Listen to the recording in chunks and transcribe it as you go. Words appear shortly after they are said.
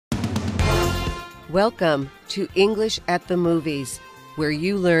Welcome to English at the Movies, where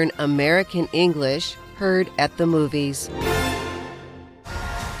you learn American English heard at the movies.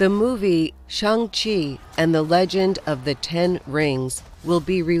 The movie Shang-Chi and the Legend of the Ten Rings will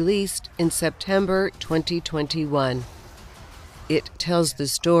be released in September 2021. It tells the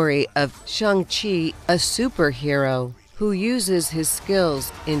story of Shang-Chi, a superhero who uses his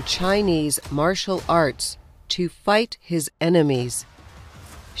skills in Chinese martial arts to fight his enemies.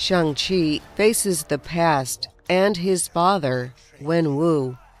 Shang-Chi faces the past and his father,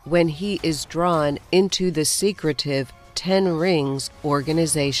 Wenwu, when he is drawn into the secretive Ten Rings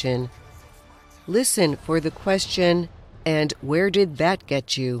organization. Listen for the question, and where did that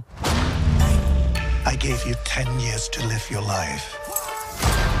get you? I gave you 10 years to live your life.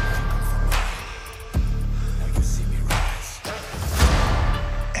 Now you see me rise.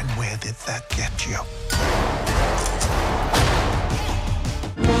 And where did that get you?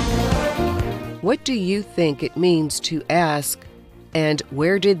 What do you think it means to ask, and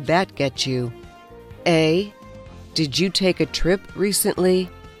where did that get you? A. Did you take a trip recently?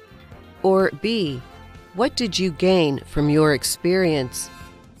 Or B. What did you gain from your experience?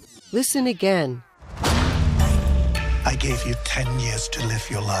 Listen again. I gave you 10 years to live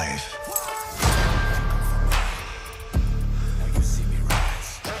your life. Now you see me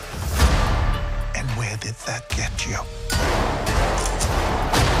rise. And where did that get you?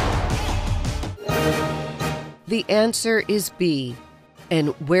 The answer is B. And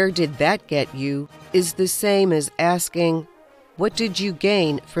where did that get you is the same as asking, what did you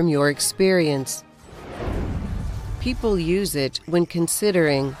gain from your experience? People use it when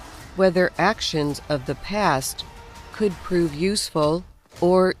considering whether actions of the past could prove useful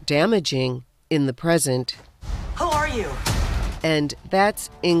or damaging in the present. Who are you? And that's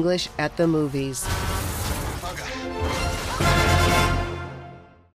English at the Movies.